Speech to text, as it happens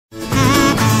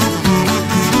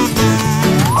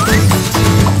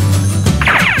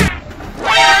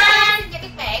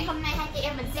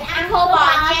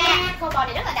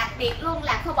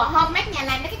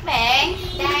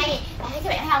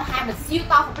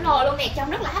lồ luôn nè, trông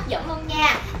rất là hấp dẫn luôn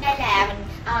nha. Đây là mình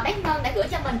bác Ngân đã gửi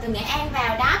cho mình từ Nghệ An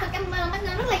vào đó. Con cảm ơn bác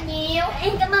Ngân rất là nhiều.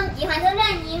 Em cảm ơn chị Hoàng Hương rất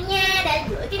là nhiều nha, đã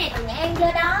gửi cái này từ Nghệ An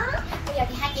vô đó. Bây giờ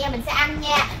thì hai chị em mình sẽ ăn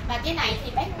nha. Và cái này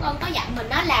thì bác Ngân có dặn mình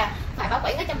đó là phải bảo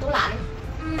quản ở trong tủ lạnh.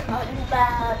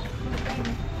 Và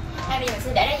bây giờ mình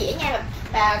sẽ để nó dĩa nha.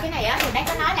 Và cái này á thì bác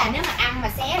có nói là nếu mà ăn mà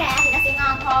xé ra thì nó sẽ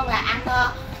ngon hơn là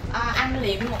ăn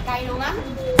liền một cây luôn á.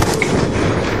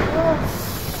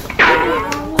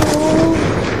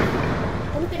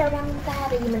 Không biết cái đâu răng ta,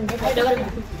 vì mình để thấy được.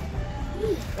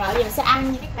 Rồi bây giờ mình sẽ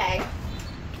ăn nha các bạn.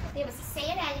 Bây giờ mình sẽ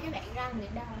xé ra cho các bạn răng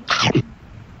được đâu.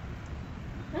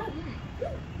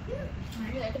 Mà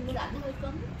để trong tủ lạnh nó hơi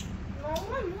cứng.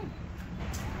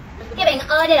 Các bạn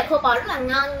ơi, đây là khô bò rất là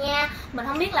ngon nha. Mình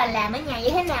không biết là làm ở nhà như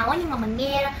thế nào á, nhưng mà mình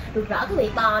nghe được rõ cái vị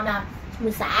bò nè,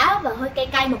 mùi xả và hơi cay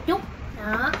cay một chút.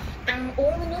 Đó, ăn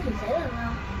uống với nước thì sẽ rất là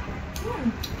ngon.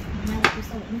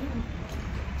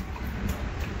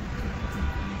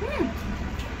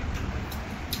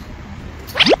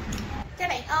 Các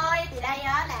bạn ơi, thì đây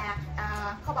á là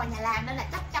khô bò nhà làm nên là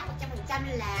chắc chắn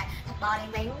 100% là thịt bò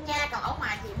đàng hoàng luôn nha. Còn ở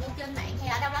ngoài thì nghe trên mạng hay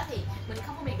ở đâu đó thì mình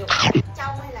không có biết được trâu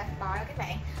hay là thịt bò đâu các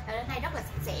bạn. Ở đây rất là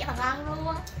sạch sẽ và ngon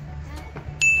luôn.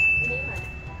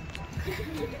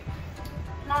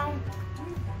 Ngon.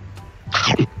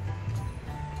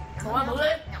 Ủa, bự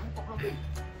lên, nhậm cục luôn.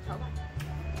 Thử coi.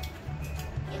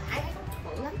 Dạ, thấy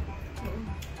bự lắm.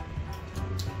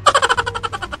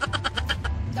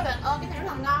 Các bạn ơi, cái này rất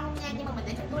là ngon luôn nha, nhưng mà mình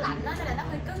để trong tủ lạnh đó nên là nó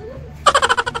hơi cứng.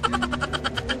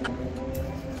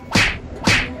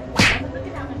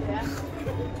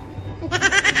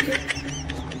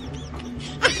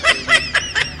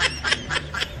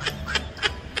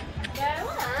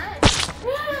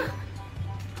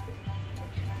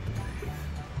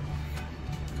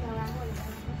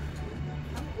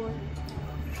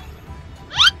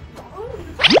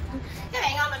 Các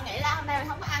bạn ơi, mình nghĩ là hôm nay mình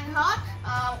không có ăn hết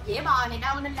dĩa bò này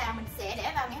đâu, nên là mình sẽ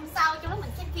để vào ngày hôm sau trong lúc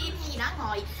mình xem phim hay gì đó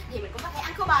ngồi thì mình cũng có thể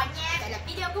ăn khô bò nha. Vậy là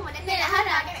video của mình đến đây là hết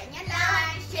rồi các bạn.